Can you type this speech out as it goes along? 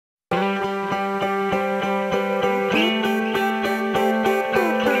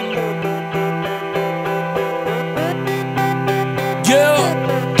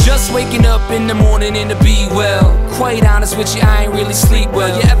in the morning and to be well. Quite honest with you, I ain't really sleep well.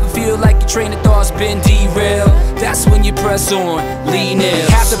 You ever feel like your train of thought's been derailed? That's when you press on, lean in.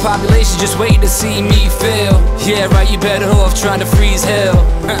 Half the population just waiting to see me fail. Yeah, right, you better off trying to freeze hell.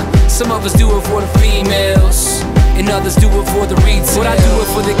 Some of us do it for the females, and others do it for the retail. But I do it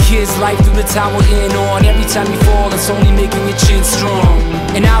for the kids, life through the time we're in on. Every time you fall, it's only making your chin strong.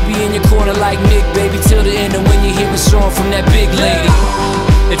 And I'll be in your corner like Mick, baby, till the end of when you hear a song from that big lady.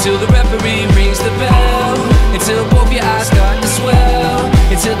 Until the referee rings the bell, until both your eyes start to swell,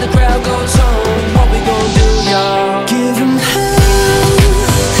 until the crowd goes home. What we gon' do, y'all? Give 'em hell,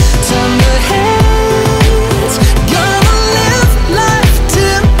 turn the heads. Gonna live life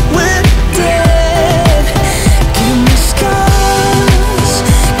till we're dead. Give me scars,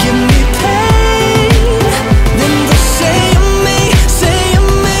 give me pain. Then they'll say of me, say of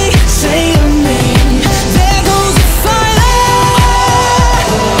me, say of me. There goes a fighter.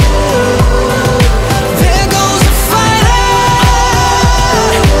 There goes a fighter.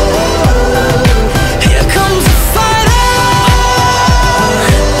 Here comes a fighter.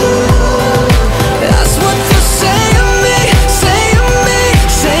 That's what they'll say of me, say of me,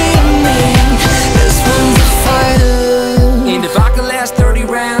 say of me. This one's a fighter. And if I could last 30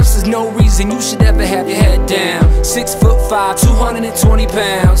 rounds, there's no reason you should ever have your head down. 6'5", 220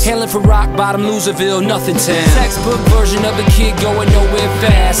 pounds, hailing from rock bottom, Loserville, nothing town. Textbook version of a kid going nowhere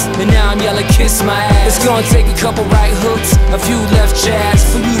fast, and now I'm yelling, kiss my ass. It's gonna take a couple right hooks, a few left jabs,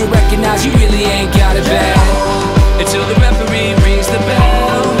 for you to recognize you really ain't got it bad. Until the referee rings the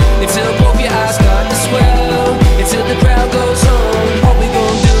bell, until both your eyes start to swell, until the crowd goes home. What we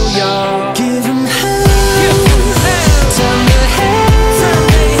gon' do, y'all? Give 'em hell, turn the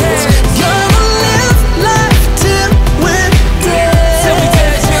heads. Gonna live life till we're dead.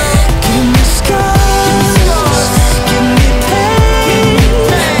 Give me scars, give me pain.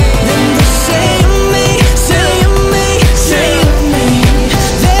 Then they'll say of me, say of me, say of me.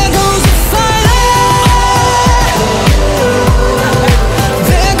 There goes a fighter.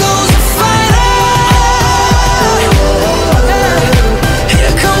 There goes a fighter.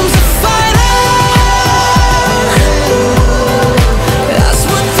 Here comes a fighter. That's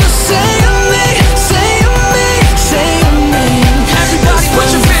what they'll say of me, say of me, say of me. Everybody put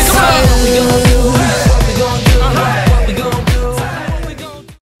your hands up. What we gon' do? What we gon' do? What we gon' do? What we gon'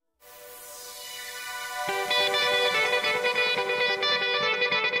 do?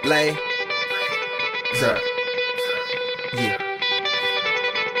 Lay. Sir. Yeah.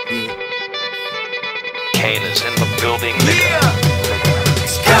 Yeah. Kane is in the building, nigga.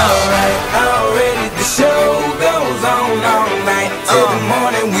 Alright, already the show goes on all night till the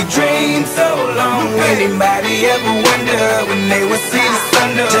morning. We dream so long. Anybody ever wonder when they would see the sun?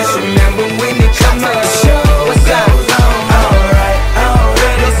 Just remember when it comes up, the show goes on. Alright,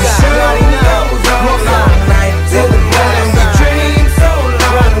 already the show goes on all night till the morning. We dream so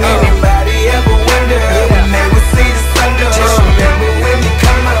long. Anybody ever wonder when they would see the sun? Just remember when it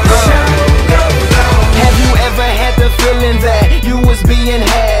comes up, the show goes on. Have you ever had the feeling that you was being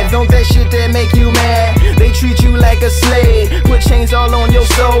had? Don't that shit that make you mad? They treat you like a slave, put chains all on your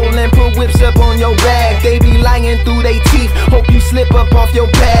soul and put whips up on your back. They be lying through they teeth, hope you slip up off your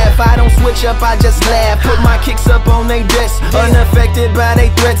path. I don't switch up, I just laugh, put my kicks up on they desk, unaffected by they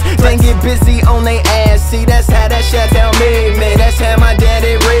threats. Then get busy on they ass. See, that's how that Chi-Town made me, that's how my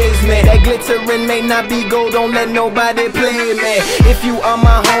daddy raised me. That glittering may not be gold, don't let nobody play me. If you are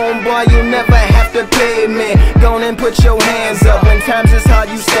my homeboy, you never have to pay me. Go on and put your hands up, when times is hard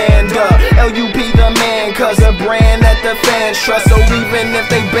you stand up. LUP the man, cause a brand that the fans trust. So even if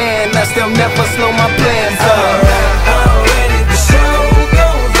they ban us, they'll never slow my plans up. Already the show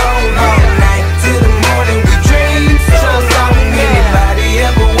goes on all night till the morning. We dream so long. Anybody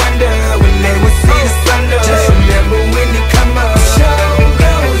ever wonder when they would see the sun? Just remember when it come up, the show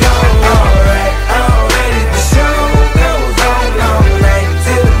goes on. Alright, already the show goes on all night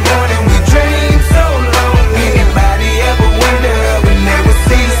till the morning. We dream so long. Anybody ever wonder when they would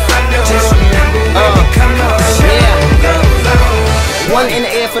see the sun? Just remember when it come up, the show goes on. One in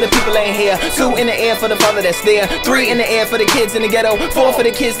the air for the people ain't here, two in the air for the father that's there, three in the air for the kids in the ghetto, four for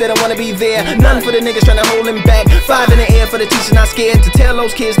the kids that don't wanna be there, none for the niggas trying to hold him back, five in the air for the teacher not scared to tell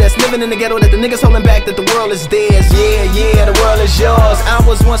those kids that's living in the ghetto that the niggas holding back, that the world is theirs. Yeah, yeah, the world is yours. I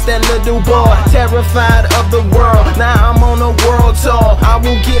was once that little boy, terrified of the world. Now I'm on a world tour. I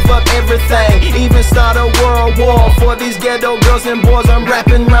will give up everything, even start a world war for these ghetto girls and boys I'm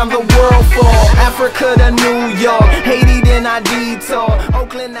rapping around the world for. Africa to New York, Haiti then I detour,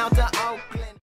 Oakland out to Oakland.